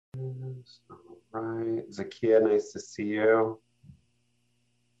All right. Zakia, nice to see you.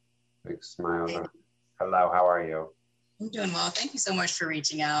 Big smile. Hello, how are you? I'm doing well. Thank you so much for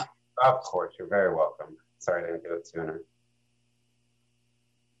reaching out. Of course, you're very welcome. Sorry I didn't do it sooner.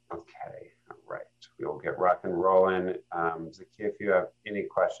 Okay, all right. We will get rock and rolling. Zakia, if you have any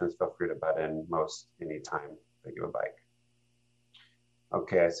questions, feel free to butt in most anytime that you would like.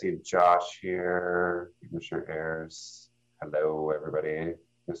 Okay, I see Josh here, Commissioner Ayers. Hello, everybody.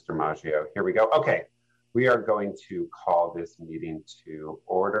 Mr. Maggio, here we go. Okay, we are going to call this meeting to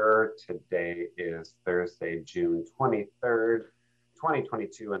order. Today is Thursday, June 23rd,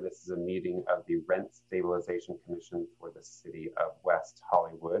 2022, and this is a meeting of the Rent Stabilization Commission for the City of West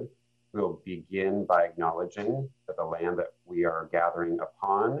Hollywood. We will begin by acknowledging that the land that we are gathering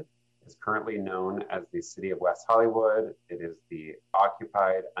upon is currently known as the City of West Hollywood. It is the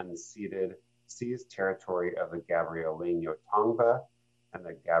occupied, unceded, seized territory of the Gabrielino Tongva and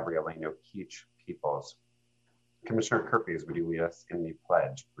the Gabrielino Kizh peoples. Commissioner Kerpes, would you lead us in the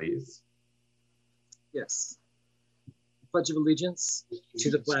pledge, please? Yes. Pledge of allegiance to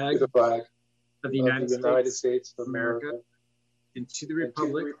the flag of the United States of America and to the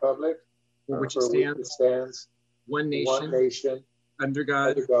republic for which it stands, one nation, under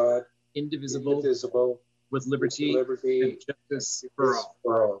God, indivisible, with liberty and justice for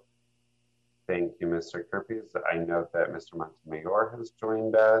all. Thank you, Mr. Kerpes. I note that Mr. Montemayor has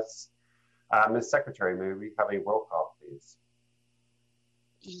joined us. Ms. Secretary, may we have a roll call, please?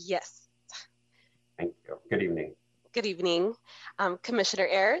 Yes. Thank you. Good evening. Good evening. Commissioner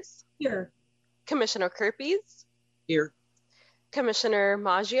Ayers? Here. Commissioner Kerpes? Here. Commissioner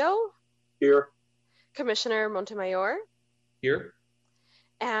Maggio? Here. Commissioner Montemayor? Here.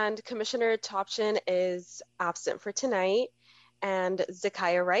 And Commissioner Topchin is absent for tonight. And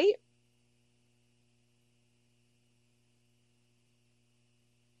Zakia Wright?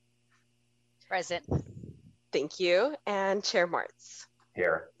 Present. Thank you. And Chair Martz?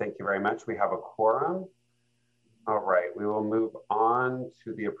 Here. Thank you very much. We have a quorum. All right, we will move on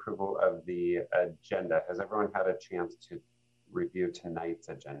to the approval of the agenda. Has everyone had a chance to review tonight's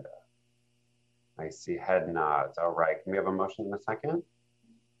agenda? I see head nods. All right, can we have a motion in a second?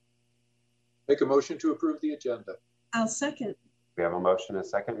 Make a motion to approve the agenda. I'll second. We have a motion and a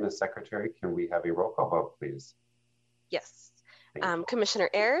second. Ms. Secretary, can we have a roll call vote, please? Yes. Commissioner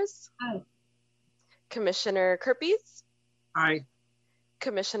Ayers? Aye. Commissioner Kerpes? Aye.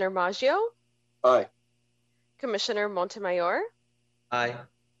 Commissioner Maggio? Aye. Commissioner Montemayor? Aye.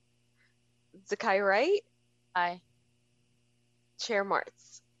 Zakia Wright? Aye. Chair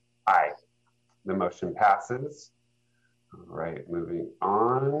Martz? Aye. The motion passes. All right, moving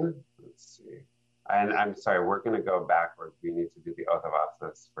on. Let's see. And I'm sorry, we're going to go backwards. We need to do the oath of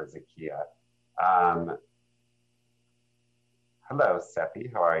office for Zakia. Hello,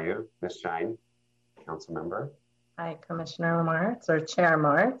 Seppi. How are you? Ms. Shine, council member. Hi, Commissioner Martz, or Chair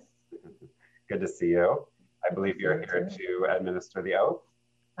Martz. Good to see you. I believe you're here to administer the oath.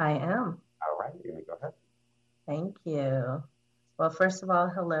 I am. All right, you may go ahead. Thank you. Well, first of all,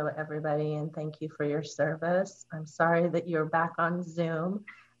 hello, everybody, and thank you for your service. I'm sorry that you're back on Zoom.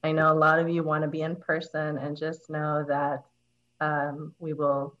 I know a lot of you want to be in person, and just know that we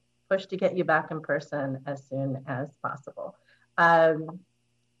will push to get you back in person as soon as possible. I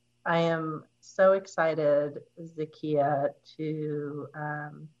am so excited, Zakia, to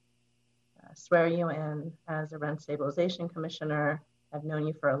swear you in as a Rent Stabilization Commissioner. I've known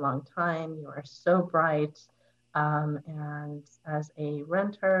you for a long time. You are so bright, and as a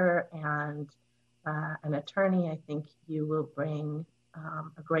renter and an attorney, I think you will bring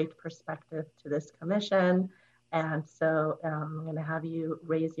a great perspective to this commission. And so I'm going to have you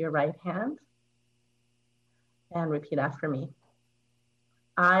raise your right hand and repeat after me.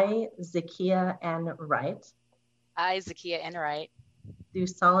 I, Zakia N. Wright. I, Zakia N. Wright. Do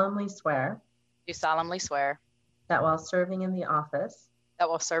solemnly swear. Do solemnly swear. That while serving in the office. That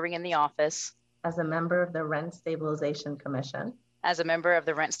while serving in the office. As a member of the Rent Stabilization Commission. As a member of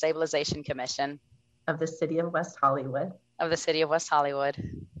the Rent Stabilization Commission. Of the City of West Hollywood. Of the City of West Hollywood.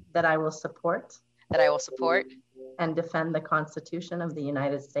 That I will support. That I will support. And defend the Constitution of the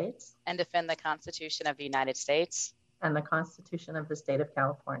United States. And defend the Constitution of the United States. And the Constitution of the State of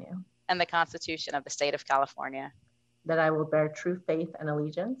California. And the Constitution of the State of California. That I will bear true faith and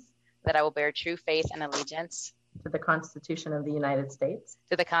allegiance. That I will bear true faith and allegiance. To the Constitution of the United States.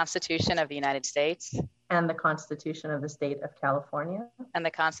 To the Constitution of the United States. And the Constitution of the State of California. And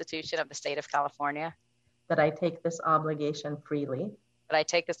the Constitution of the State of California. That I take this obligation freely. That I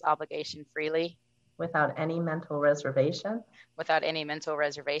take this obligation freely. Without any mental reservation. Without any mental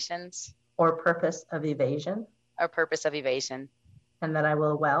reservations. Or purpose of evasion. Or purpose of evasion. And that I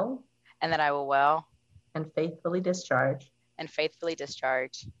will well. and that I will well and faithfully discharge and faithfully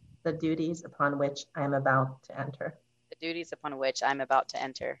discharge the duties upon which I am about to enter. the duties upon which I am about to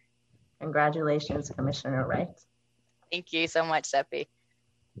enter. Congratulations, Commissioner Wright. Thank you so much, Seppi.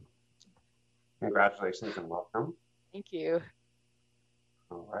 Congratulations and welcome. Thank you.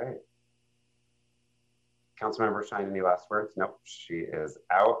 All right. Councilmember Shine, any last words? Nope, she is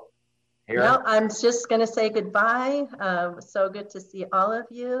out. Here. No, I'm just going to say goodbye. So good to see all of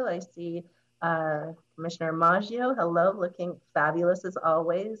you. I see Commissioner Maggio. Hello, looking fabulous as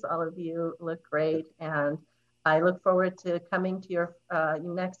always. All of you look great. And I look forward to coming to your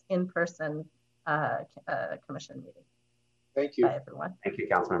next in-person commission meeting. Thank you. Bye, everyone. Thank you,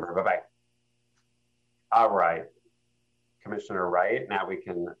 Councilmember. Bye-bye. All right. Commissioner Wright, now we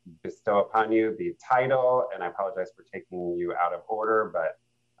can bestow upon you the title, and I apologize for taking you out of order, but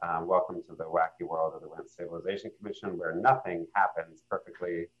welcome to the wacky world of the Rent Stabilization Commission, where nothing happens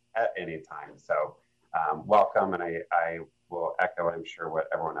perfectly at any time. So welcome, and I will echo, I'm sure, what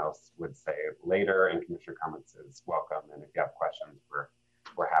everyone else would say later, and Commissioner comments is welcome, and if you have questions,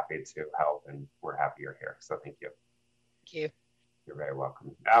 we're happy to help, and we're happy you're here, so thank you. Thank you. You're very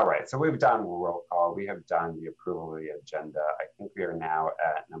welcome. All right, so we've done roll call. We have done the approval of the agenda. I think we are now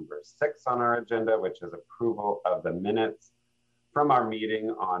at number 6 on our agenda, which is approval of the minutes from our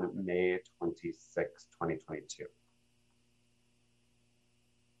meeting on May 26, 2022.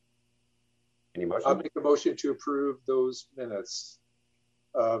 Any motion? I'll make a motion to approve those minutes.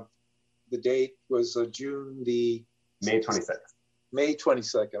 The date was June the... May 26th. May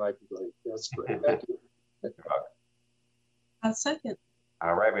 22nd, I believe. That's great. Thank you. A second.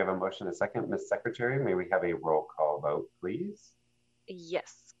 All right, we have a motion and a second. Ms. Secretary, may we have a roll call vote, please?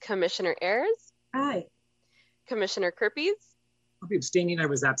 Yes. Commissioner Ayers, Aye. Commissioner Kirpies, I'll be abstaining. I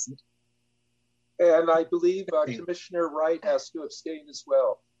was absent. And I believe Commissioner Wright has to abstain as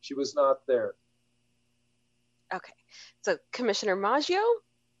well. She was not there. okay. So Commissioner Maggio,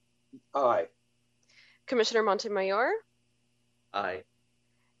 Aye. Commissioner Montemayor, Aye.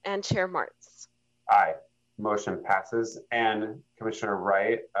 and Chair Martz. Aye. Motion passes. And Commissioner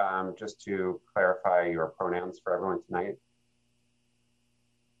Wright, just to clarify your pronouns for everyone tonight.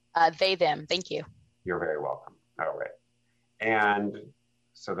 They, them. Thank you. You're very welcome. All right. And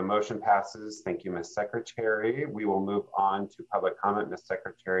so the motion passes. Thank you, Ms. Secretary. We will move on to public comment. Ms.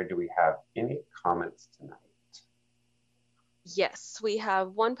 Secretary, do we have any comments tonight? Yes, we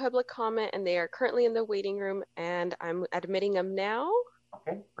have one public comment and they are currently in the waiting room and I'm admitting them now.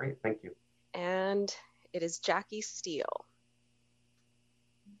 Okay, great. Thank you. And it is Jackie Steele.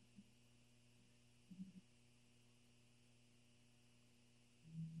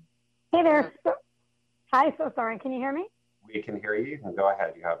 Hey there. Hi, so sorry. Can you hear me? We can hear you. You can go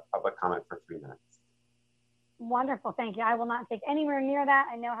ahead. You have public comment for 3 minutes. Wonderful. Thank you. I will not take anywhere near that.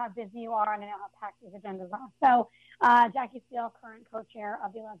 I know how busy you are and I know how packed these agendas are. So Jackie Steele, current co-chair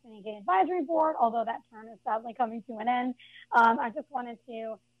of the Lansing Gate Advisory Board, although that term is sadly coming to an end. I just wanted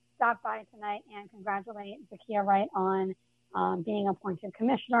to stop by tonight and congratulate Zakia Wright on being appointed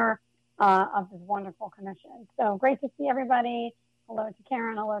commissioner of this wonderful commission. So great to see everybody. Hello to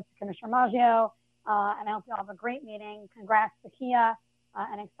Karen, hello to Commissioner Maggio, and I hope you all have a great meeting. Congrats, Zakia,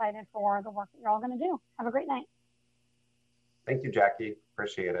 and excited for the work that you're all going to do. Have a great night. Thank you, Jackie.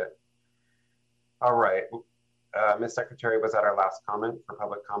 Appreciate it. All right. Ms. Secretary, was that our last comment for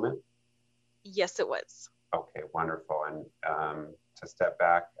public comment? Yes, it was. Okay, wonderful. And to step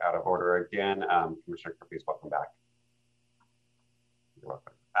back out of order again, Commissioner Kirpies, welcome back. You're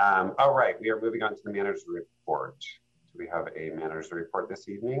welcome. All right, we are moving on to the manager's report. Do we have a manager's report this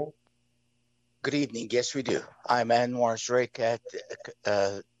evening? Good evening. Yes, we do. I'm Anwar Shreik,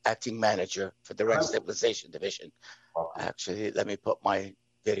 acting manager for the Rent Stabilization Division. Welcome. Actually, let me put my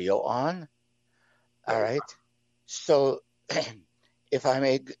video on. All right. So, if I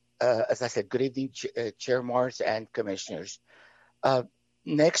may, as I said, good evening, Chair Martz and commissioners.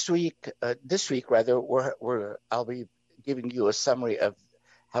 This week, I'll be giving you a summary of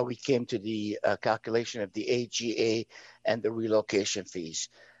how we came to the calculation of the AGA and the relocation fees.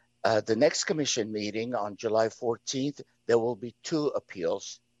 The next commission meeting on July 14th, there will be 2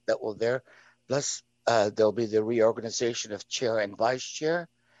 appeals that will there. Plus, there'll be the reorganization of chair and vice chair,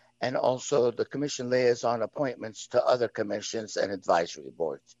 and also the commission liaison appointments to other commissions and advisory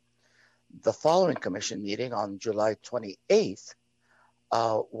boards. The following commission meeting on July 28th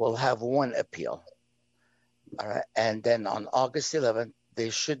will have 1 appeal. All right. And then on August 11th, there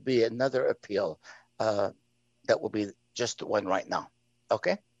should be another appeal that will be just 1 right now.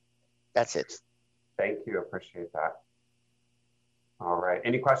 Okay? That's it. Thank you. Appreciate that. All right.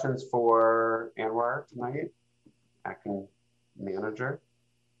 Any questions for Anwar tonight? Acting manager?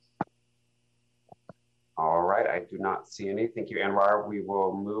 All right, I do not see any. Thank you, Anwar. We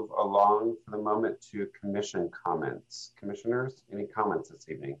will move along for the moment to commission comments. Commissioners, any comments this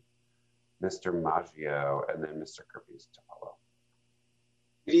evening? Mr. Maggio and then Mr. Kerpes to follow.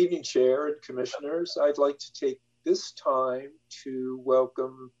 Good evening, Chair and Commissioners. I'd like to take this time to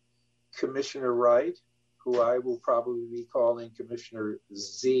welcome Commissioner Wright, who I will probably be calling Commissioner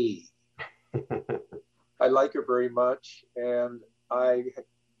Z. I like her very much, and I'm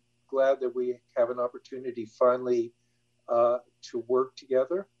glad that we have an opportunity finally to work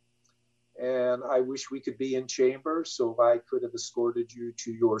together. And I wish we could be in chamber so I could have escorted you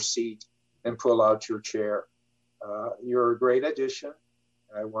to your seat and pull out your chair. You're a great addition.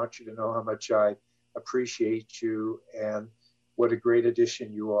 I want you to know how much I appreciate you and what a great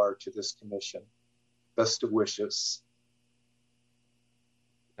addition you are to this commission. Best of wishes.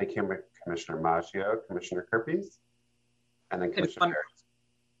 Thank you, Commissioner Maggio. Commissioner Kerpes, and then Commissioner Harris.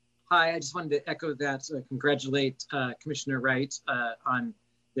 Hi, I just wanted to echo that, congratulate Commissioner Wright on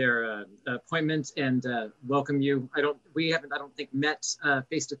their appointment and welcome you. We haven't, I don't think, met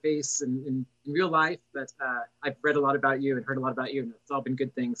face to face in real life, but I've read a lot about you and heard a lot about you, and it's all been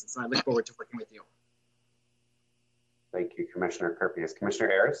good things. So I look forward to working with you. Thank you, Commissioner Kerpes. Commissioner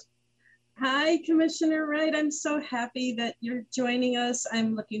Harris. Hi, Commissioner Wright. I'm so happy that you're joining us.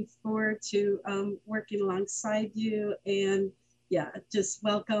 I'm looking forward to working alongside you, and yeah, just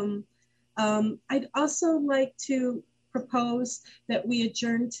welcome. I'd also like to propose that we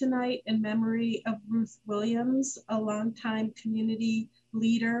adjourn tonight in memory of Ruth Williams, a longtime community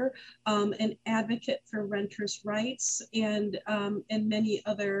leader, an advocate for renters' rights, and many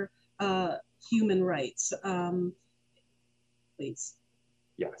other human rights. Please.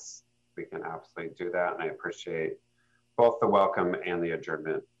 Yes, we can absolutely do that, and I appreciate both the welcome and the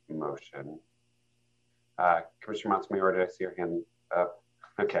adjournment motion. Commissioner Montemayor, did I see your hand up?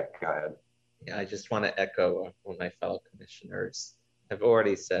 Okay, go ahead. Yeah, I just want to echo what my fellow commissioners have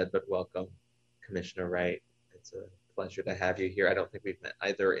already said, but welcome, Commissioner Wright. It's a pleasure to have you here. I don't think we've met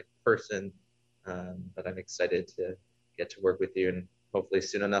either in person, but I'm excited to get to work with you, and hopefully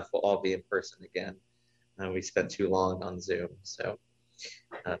soon enough we'll all be in person again. We spent too long on Zoom, so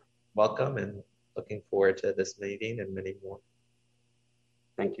welcome and looking forward to this meeting and many more.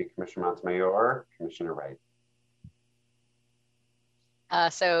 Thank you, Commissioner Montemayor. Commissioner Wright.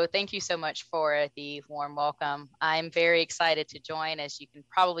 So thank you so much for the warm welcome. I'm very excited to join, as you can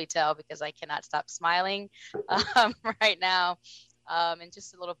probably tell, because I cannot stop smiling right now. And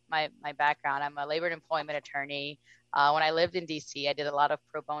just a little my background. I'm a labor and employment attorney. When I lived in DC, I did a lot of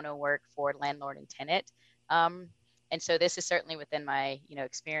pro bono work for landlord and tenant. And so this is certainly within my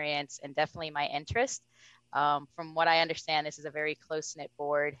experience and definitely my interest. From what I understand, this is a very close-knit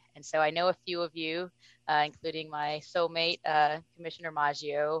board. And so I know a few of you, including my soulmate, Commissioner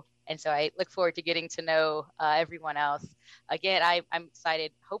Maggio. And so I look forward to getting to know everyone else. Again, I'm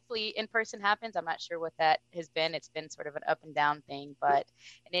excited. Hopefully in-person happens. I'm not sure what that has been. It's been sort of an up and down thing. But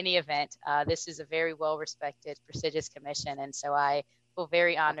in any event, this is a very well-respected, prestigious commission. And so I feel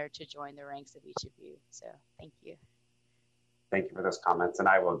very honored to join the ranks of each of you. So thank you. Thank you for those comments. And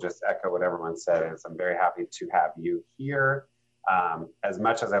I will just echo what everyone said. I'm very happy to have you here. As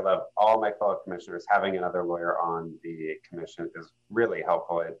much as I love all my fellow commissioners, having another lawyer on the commission is really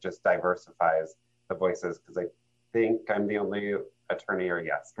helpful. It just diversifies the voices, because I think I'm the only attorney, or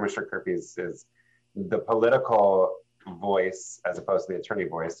yes, Commissioner Kerpes is the political voice as opposed to the attorney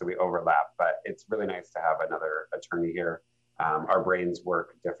voice, so we overlap, but it's really nice to have another attorney here. Our brains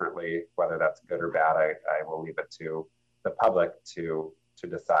work differently, whether that's good or bad, I will leave it to the public to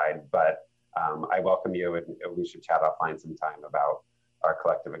decide, but I welcome you, and we should chat offline sometime about our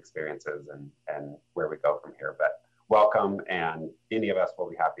collective experiences and where we go from here. But welcome, and any of us will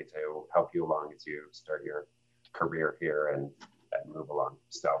be happy to help you along as you start your career here and move along.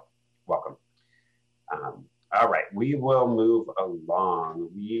 So welcome. All right, we will move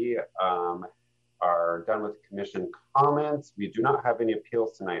along. We are done with commission comments. We do not have any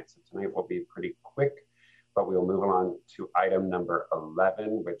appeals tonight, so tonight will be pretty quick. But we will move on to item number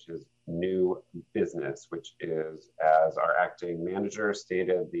 11, which is new business, which is, as our acting manager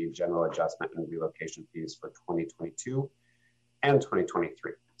stated, the general adjustment and relocation fees for 2022 and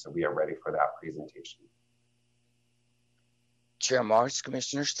 2023. So we are ready for that presentation. Chair Morris,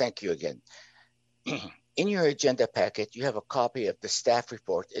 commissioners, thank you again. In your agenda packet, you have a copy of the staff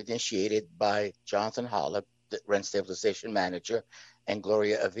report initiated by Jonathan Hollop, the Rent Stabilization Manager, and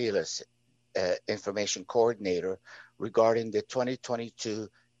Gloria Aviles, Information Coordinator, regarding the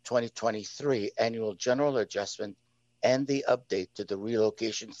 2022-2023 annual general adjustment and the update to the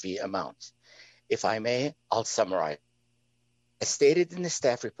relocation fee amounts. If I may, I'll summarize. As stated in the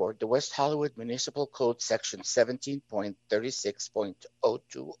staff report, the West Hollywood Municipal Code Section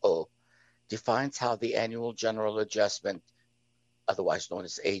 17.36.020 defines how the annual general adjustment, otherwise known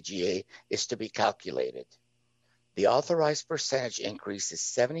as AGA, is to be calculated. The authorized percentage increase is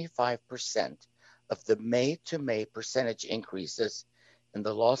 75% of the May to May percentage increases in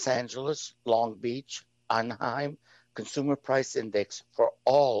the Los Angeles, Long Beach, Anaheim Consumer Price Index for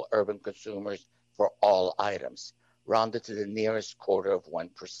all urban consumers for all items, rounded to the nearest quarter of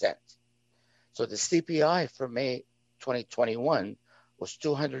 1%. So the CPI for May 2021 was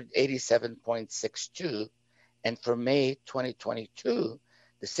 287.62, and for May 2022,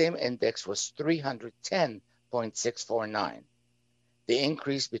 the same index was 310.649. The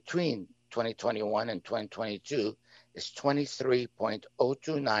increase between 2021 and 2022 is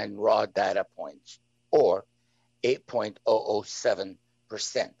 23.029 raw data points, or 8.007%.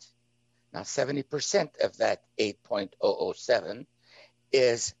 Now, 70% of that 8.007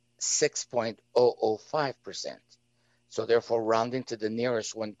 is 6.005%. So therefore, rounding to the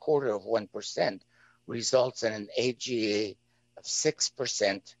nearest 1/4 of 1% results in an AGA of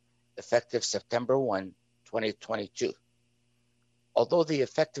 6% effective September 1, 2022. Although the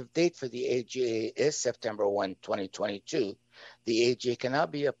effective date for the AGA is September 1, 2022, the AGA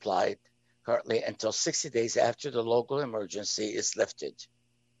cannot be applied currently until 60 days after the local emergency is lifted.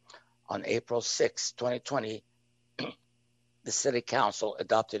 On April 6, 2020, the City Council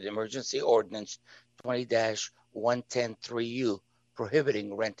adopted Emergency Ordinance 20-1103U,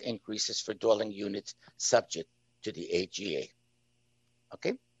 prohibiting rent increases for dwelling units subject to the AGA.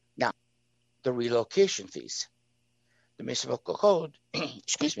 Okay, now the relocation fees. The Municipal Code,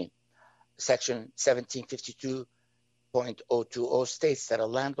 excuse me, Section 1752.020 states that a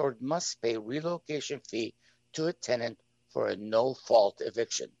landlord must pay relocation fee to a tenant for a no-fault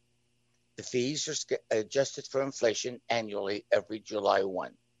eviction. The fees are adjusted for inflation annually every July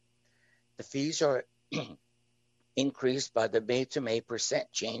 1. The fees are increased by the May to May percent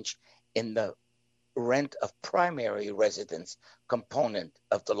change in the rent of primary residence component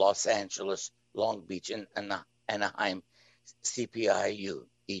of the Los Angeles, Long Beach, and Anaheim CPIU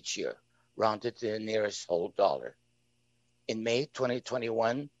each year, rounded to the nearest whole dollar. In May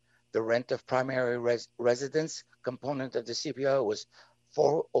 2021, the rent of primary residence component of the CPIU was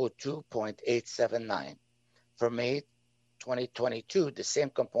 402.879. For May 2022, the same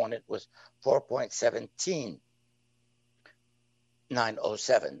component was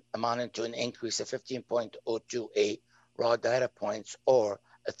 4.17907, amounting to an increase of 15.028 raw data points, or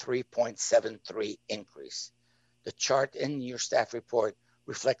a 3.73 increase. The chart in your staff report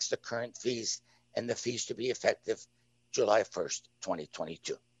reflects the current fees and the fees to be effective July 1st,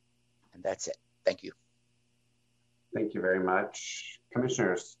 2022. And that's it. Thank you. Thank you very much.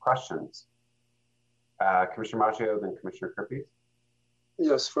 Commissioners, questions? Commissioner Maggio, then Commissioner Kirby.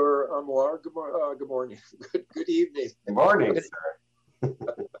 Yes, for Anwar, good morning. Good evening. Good morning,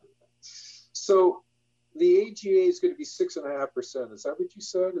 sir. So the AGA is going to be 6.5%. Is that what you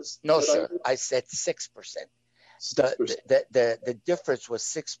said? No, sir. I said 6%. The difference was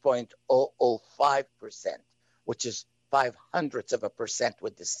 6.005%, which is 0.05%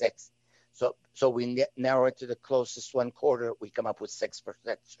 with the 6. So we narrow it to the closest 1/4. We come up with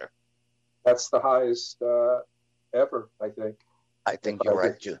 6%, sir. That's the highest ever, I think. I think you're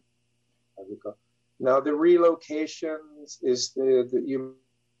right too. Now the relocations is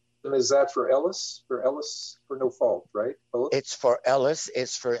that for Ellis? For no fault, right? Both? It's for Ellis.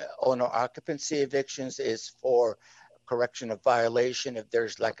 It's for owner occupancy evictions. It's for correction of violation if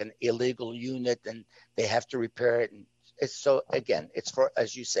there's like an illegal unit and they have to repair it. And it's so again, it's for,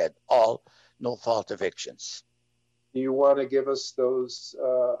 as you said, all no fault evictions. Do you want to give us those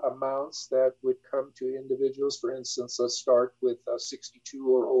amounts that would come to individuals? For instance, let's start with 62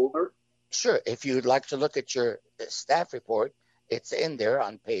 or older. Sure. If you'd like to look at your staff report, it's in there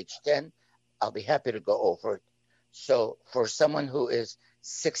on page 10. I'll be happy to go over it. So for someone who is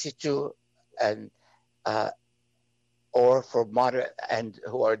 62 and or for moderate and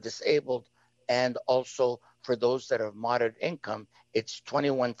who are disabled, and also for those that are moderate income, it's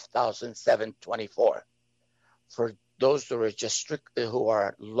 $21,724. For those that are just strictly who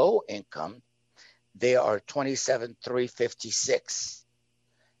are low income, they are $27,356.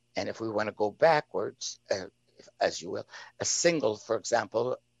 And if we want to go backwards, as you will, a single, for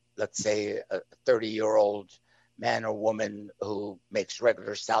example, let's say a 30-year-old man or woman who makes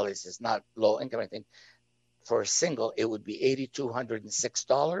regular salaries, is not low income, I think, for a single, it would be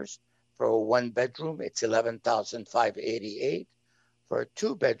 $8,206. For a 1-bedroom, it's $11,588. For a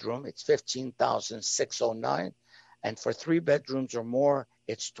 2-bedroom, it's $15,609. And for 3 bedrooms or more,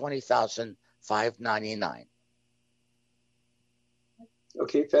 it's $20,599.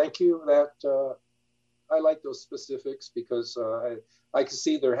 Okay, thank you. That I like those specifics because I can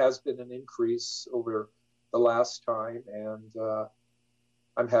see there has been an increase over the last time, and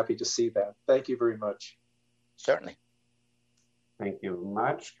I'm happy to see that. Thank you very much. Certainly. Thank you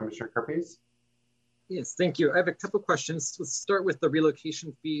much. Commissioner Kerpes? Yes, thank you. I have a couple questions. Let's start with the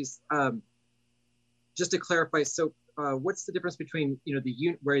relocation fees. Just to clarify, so what's the difference between, you know, the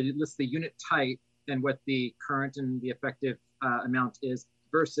unit where it lists the unit type and what the current and the effective amount is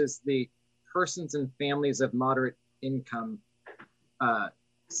versus the persons and families of moderate income? So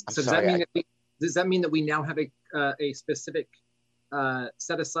does that mean that we now have a specific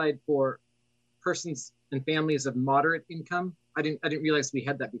set aside for persons and families of moderate income? I didn't realize we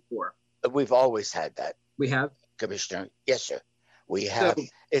had that before. We've always had that. We have, Commissioner. Yes, sir. We have. So,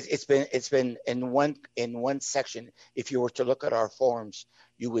 it's been in one section. If you were to look at our forms,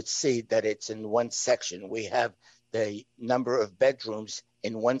 you would see that it's in one section. We have the number of bedrooms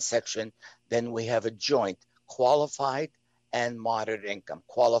in one section. Then we have a joint qualified and moderate income.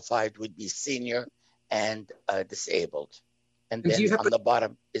 Qualified would be senior and disabled. And then on the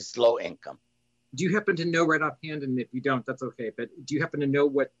bottom is low income. Do you happen to know right offhand, and if you don't, that's okay, but do you happen to know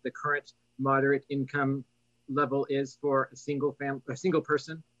what the current moderate income level is for a single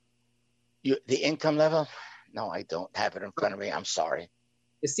person? The income level? No, I don't have it in front of me. I'm sorry.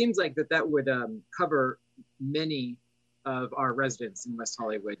 It seems like that would cover many of our residents in West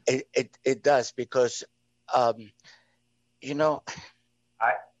Hollywood. It does because, you know,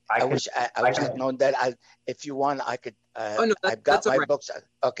 I wish I had known that. If you want, I could. I've got my books.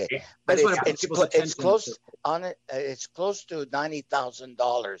 Okay, but it's close on it. It's close to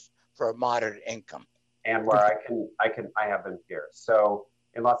 $90,000 for a moderate income. And where I have them here. So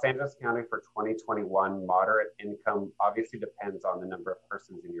in Los Angeles County for 2021, moderate income obviously depends on the number of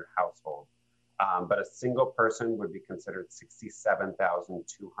persons in your household. But a single person would be considered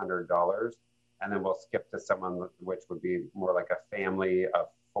 $67,200. And then we'll skip to someone which would be more like a family of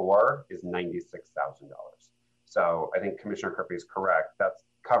 4 is $96,000. So I think Commissioner Kerpes is correct. That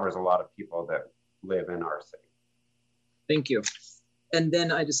covers a lot of people that live in our city. Thank you. And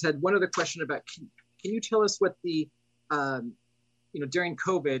then I just had one other question about, can you tell us what the, you know, during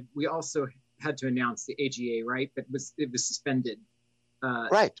COVID, we also had to announce the AGA, right? But it was suspended.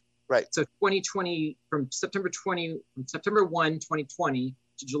 Right. So 2020, from September 1, 2020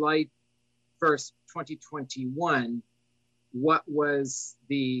 to July 1st, 2021, what was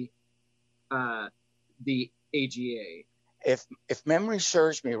the AGA? If memory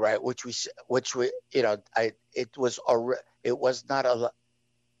serves me right, which we you know, I think it was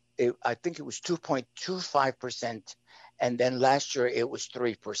 2.25%, and then last year it was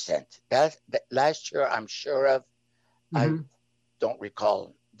 3%. That last year I'm sure of. I don't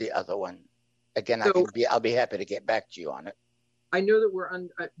recall the other one. Again, I'll be happy to get back to you on it. I know that we're on.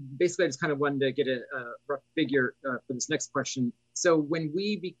 Basically, I just kind of wanted to get a rough figure for this next question. So when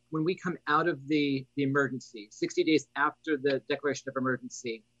we come out of the emergency, 60 days after the declaration of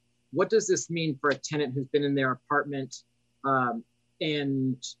emergency, what does this mean for a tenant who's been in their apartment,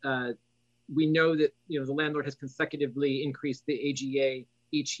 and we know that, you know, the landlord has consecutively increased the AGA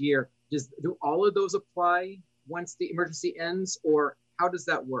each year? Do all of those apply once the emergency ends, or how does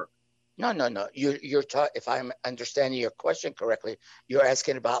that work? No. You're if I'm understanding your question correctly, you're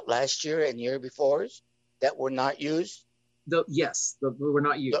asking about last year and year befores that were not used? Yes, were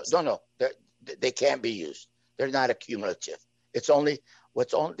not used. No, they can't be used. They're not accumulative. The only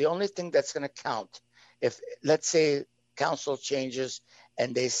thing that's going to count, if let's say council changes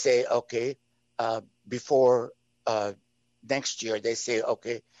and they say, okay, before next year, they say,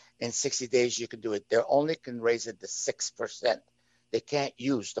 okay, in 60 days you can do it. They only can raise it to 6%. They can't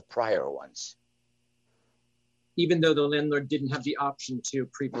use the prior ones. Even though the landlord didn't have the option to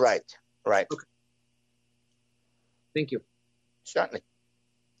previously. Right. Okay. Thank you. Certainly.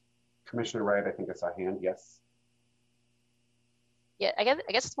 Commissioner Wright, I think I saw a hand. Yes. Yeah, I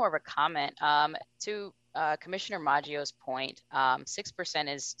guess it's more of a comment. To Commissioner Maggio's point,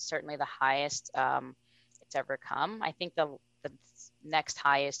 6% is certainly the highest it's ever come. I think the next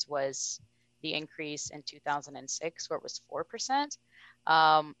highest was the increase in 2006, where it was 4%.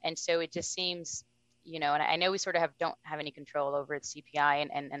 And so it just seems, you know, and I know we sort of don't have any control over the CPI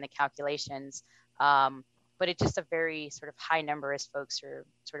and the calculations, but it's just a very sort of high number as folks are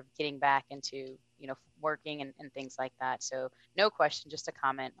sort of getting back into, you know, working and things like that. So no question, just a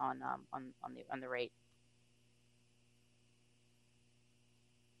comment on the rate.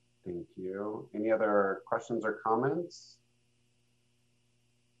 Thank you. Any other questions or comments?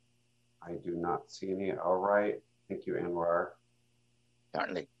 I do not see any. All right. Thank you, Anwar.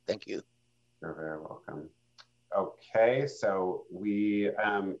 Certainly. Thank you. You're very welcome. Okay, so we,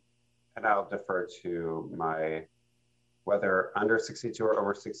 and I'll defer to my, whether under 62 or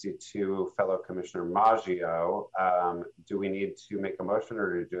over 62 fellow Commissioner Maggio, do we need to make a motion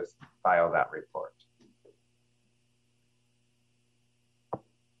or to just file that report?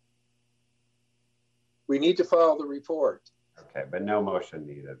 We need to file the report. Okay, but no motion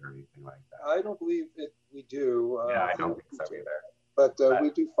needed or anything like that. I don't believe we do. Yeah, I don't think so either. But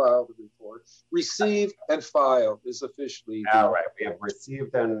we do file the report. Received and filed is officially. All right, we have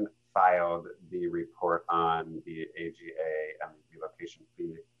received and filed the report on the AGA and the relocation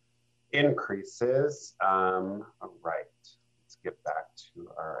fee increases. All right, let's get back to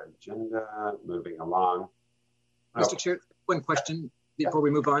our agenda, moving along. Mr. Chair, one question before we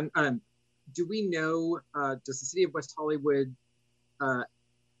move on. Do we know, does the city of West Hollywood, do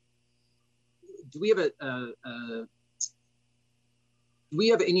we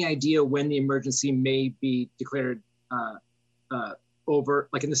have any idea when the emergency may be declared over?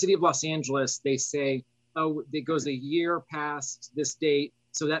 Like in the city of Los Angeles, they say, oh, it goes a year past this date.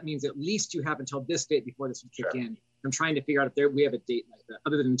 So that means at least you have until this date before this would kick in. I'm trying to figure out if we have a date like that,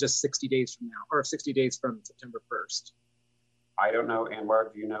 other than just 60 days from now, or 60 days from September 1st. I don't know,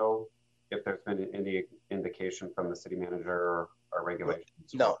 Anwar, do you know if there's been any indication from the city manager or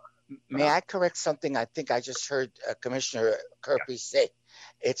regulations? No. May I correct something? I think I just heard Commissioner Kirby say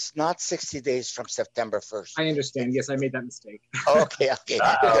it's not 60 days from September 1st. I understand. Yes, I made that mistake. Okay, good.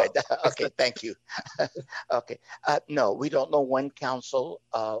 Okay, thank you. Okay, no, we don't know when council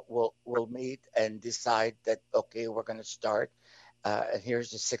will meet and decide that, okay, we're going to start. And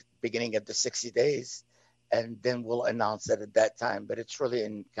here's the beginning of the 60 days. And then we'll announce it at that time, but it's really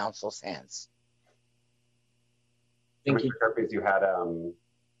in council's hands. Thank you. Kirby, you had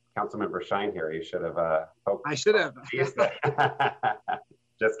Councilmember Shine here. You should have. I should have.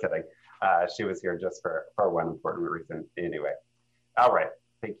 Just kidding. She was here just for one important reason. Anyway, all right.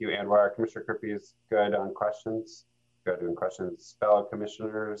 Thank you, Anwar. Commissioner Kirby is good on questions. Good on questions. Fellow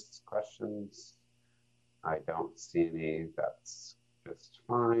commissioners, questions? I don't see any. That's just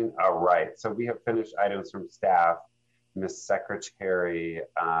fine. All right. So we have finished items from staff. Ms. Secretary,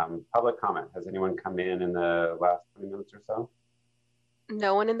 public comment. Has anyone come in the last 20 minutes or so?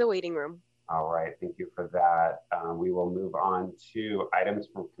 No one in the waiting room. All right, thank you for that. We will move on to items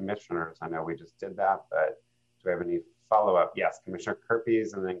from commissioners. I know we just did that, but do we have any follow-up? Yes, Commissioner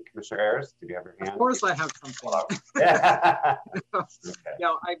Kirpies and then Commissioner Ayers. Did you have your hand? Of course I have something. Okay.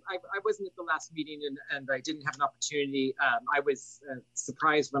 No, I wasn't at the last meeting and I didn't have an opportunity. I was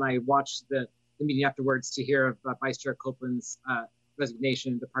surprised when I watched the meeting afterwards to hear of Vice Chair Copeland's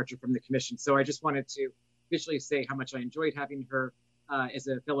resignation and departure from the commission. So I just wanted to officially say how much I enjoyed having her as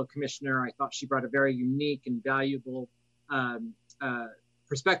a fellow commissioner. I thought she brought a very unique and valuable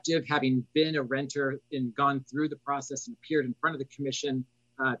perspective, having been a renter and gone through the process and appeared in front of the commission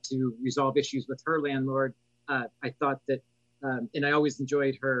to resolve issues with her landlord. I thought that, and I always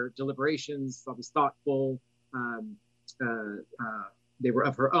enjoyed her deliberations, always thoughtful. They were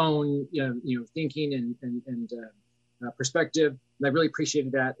of her own, thinking and perspective. And I really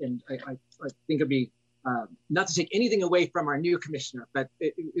appreciated that. And I think it'd be, not to take anything away from our new commissioner, but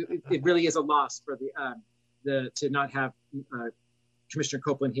it really is a loss for to not have Commissioner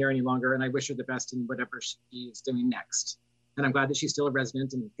Copeland here any longer. And I wish her the best in whatever she is doing next. And I'm glad that she's still a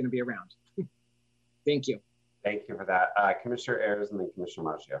resident and going to be around. Thank you. Thank you for that. Commissioner Ayers and then Commissioner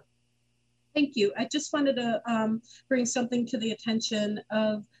Maggio. Thank you. I just wanted to bring something to the attention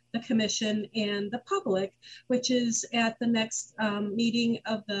of the commission and the public, which is at the next meeting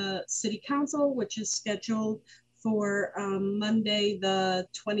of the City Council, which is scheduled for Monday, the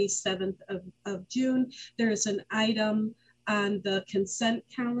 27th of June. There is an item on the consent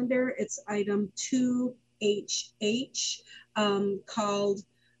calendar. It's item 2HH called,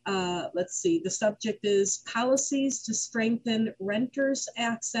 let's see, the subject is policies to strengthen renters'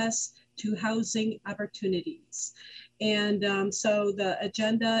 access to housing opportunities. And so the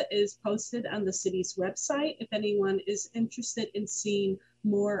agenda is posted on the city's website. If anyone is interested in seeing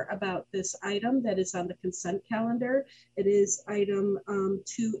more about this item that is on the consent calendar, it is item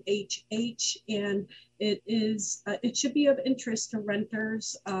 2HH, and it should be of interest to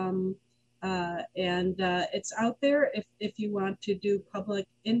renters. It's out there if you want to do public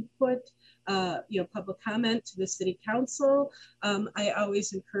input, public comment to the City Council. I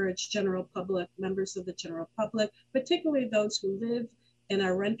always encourage general public, members of the general public, particularly those who live and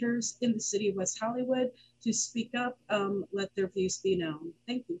are renters in the City of West Hollywood, to speak up, let their views be known.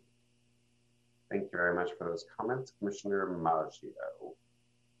 Thank you. Thank you very much for those comments. Commissioner Maggio.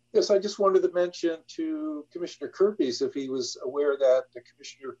 Yes, I just wanted to mention to Commissioner Kirby's if he was aware that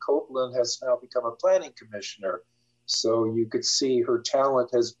Commissioner Copeland has now become a planning commissioner. So you could see her talent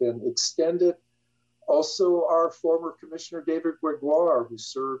has been extended. Also, our former Commissioner David Gregoire, who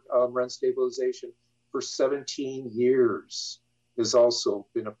served on rent stabilization for 17 years, has also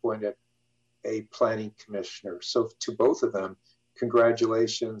been appointed a planning commissioner. So to both of them,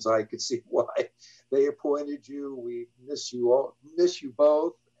 congratulations. I could see why they appointed you. We miss you all, miss you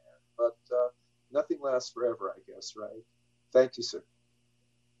both, but nothing lasts forever, I guess, right? Thank you, sir.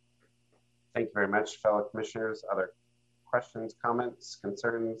 Thank you very much, fellow commissioners. Other questions, comments,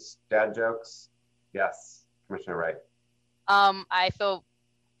 concerns, dad jokes? Yes, Commissioner Wright. I feel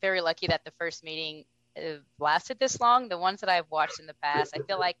very lucky that the first meeting lasted this long. The ones that I've watched in the past, I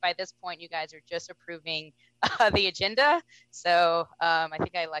feel like by this point you guys are just approving the agenda. So I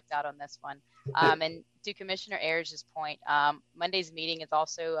think I lucked out on this one. And to Commissioner Ayers' point, Monday's meeting is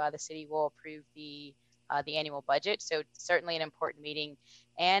also the city will approve the annual budget. So certainly an important meeting,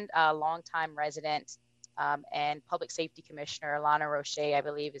 and a longtime resident and Public Safety Commissioner Alana Roche, I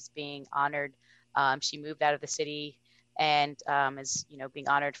believe, is being honored. She moved out of the city and is, being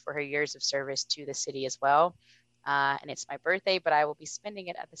honored for her years of service to the city as well. And it's my birthday, but I will be spending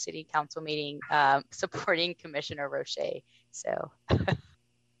it at the city council meeting supporting Commissioner Roche. So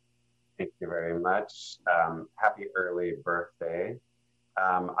thank you very much. Happy early birthday.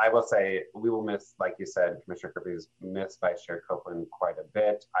 I will say we will miss, like you said, Commissioner Kirby's miss Vice Chair Copeland quite a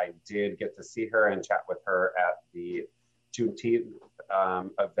bit. I did get to see her and chat with her at the Juneteenth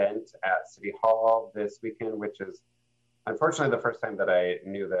event at City Hall this weekend, which is unfortunately the first time that I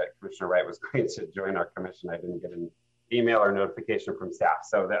knew that Commissioner Wright was going to join our commission. I didn't get an email or notification from staff.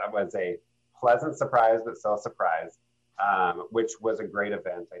 So that was a pleasant surprise, but still a surprise, which was a great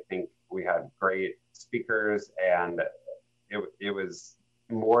event. I think we had great speakers, and it was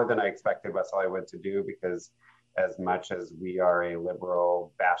more than I expected West Hollywood to do, because as much as we are a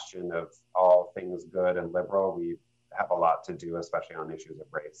liberal bastion of all things good and liberal, we have a lot to do, especially on issues of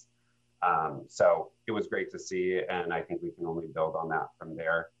race. So it was great to see, and I think we can only build on that from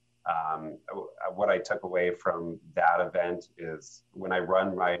there. What I took away from that event is when I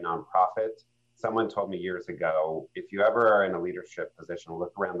run my nonprofit, someone told me years ago, if you ever are in a leadership position,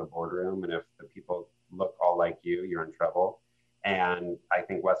 look around the boardroom, and if the people look all like you, you're in trouble. And I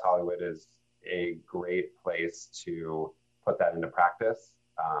think West Hollywood is a great place to put that into practice.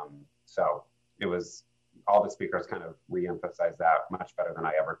 So it was, all the speakers kind of re-emphasized that much better than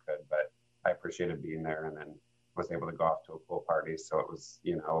I ever could, but I appreciated being there, and then was able to go off to a pool party. So it was,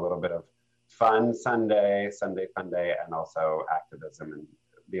 a little bit of fun Sunday fun day, and also activism and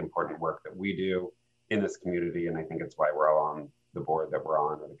the important work that we do in this community. And I think it's why we're all on the board that we're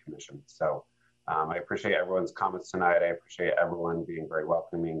on, or the commission. So I appreciate everyone's comments tonight. I appreciate everyone being very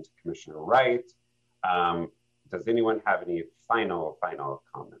welcoming to Commissioner Wright. Does anyone have any final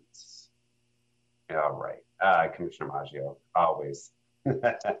comments? All right, Commissioner Maggio, always.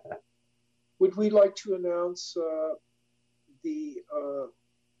 Would we like to announce the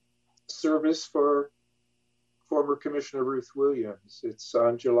service for former Commissioner Ruth Williams? It's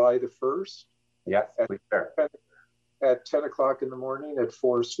on July the 1st. Yes, please, sir. At 10 o'clock in the morning at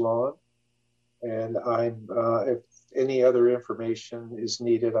Forest Lawn. And if any other information is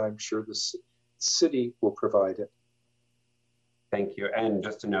needed, I'm sure the city will provide it. Thank you. And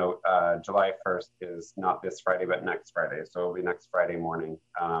just to note, July 1st is not this Friday, but next Friday. So it'll be next Friday morning.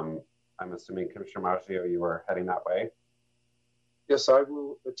 I'm assuming Commissioner Maggio, you are heading that way? Yes, I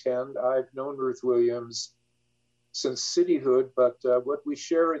will attend. I've known Ruth Williams since cityhood, but what we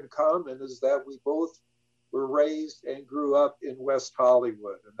share in common is that we both were raised and grew up in West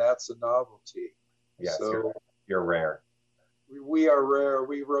Hollywood, and that's a novelty. Yes, so you're rare. We are rare.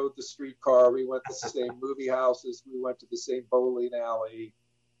 We rode the streetcar. We went to the same movie houses. We went to the same bowling alley,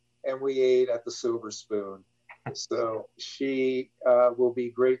 and we ate at the Silver Spoon. So she will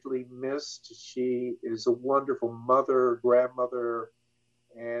be greatly missed. She is a wonderful mother, grandmother,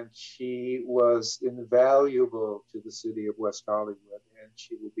 and she was invaluable to the city of West Hollywood, and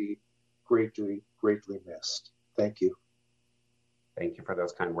she will be greatly missed. Thank you. Thank you for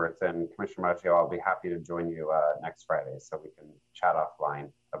those kind words. And Commissioner Maggio, I'll be happy to join you next Friday so we can chat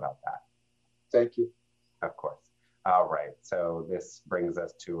offline about that. Thank you. Of course. All right. So this brings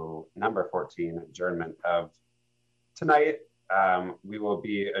us to number 14, adjournment of tonight. We will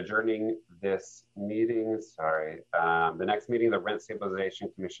be adjourning this meeting. The next meeting of the Rent Stabilization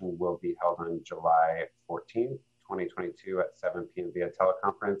Commission will be held on July 14th, 2022 at 7 p.m. via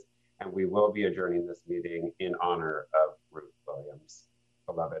teleconference. And we will be adjourning this meeting in honor of Ruth Williams,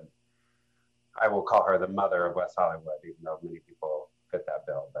 beloved. I will call her the mother of West Hollywood, even though many people fit that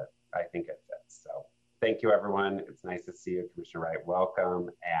bill, but I think it fits. So thank you, everyone. It's nice to see you, Commissioner Wright. Welcome,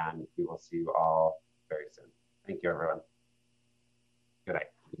 and we will see you all very soon. Thank you, everyone. Good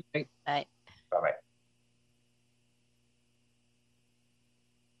night. Good night. Bye-bye.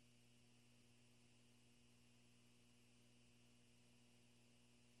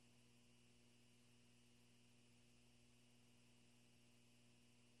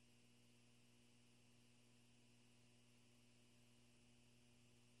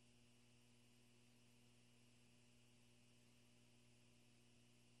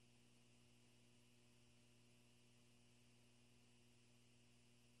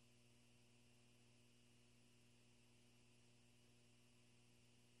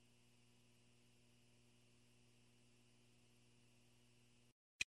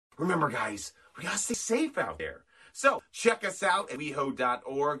 Remember, guys, we gotta stay safe out there. So check us out at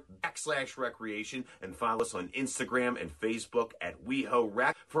weho.org/recreation and follow us on Instagram and Facebook at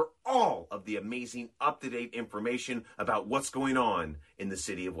WeHoRec for all of the amazing up-to-date information about what's going on in the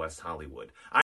city of West Hollywood.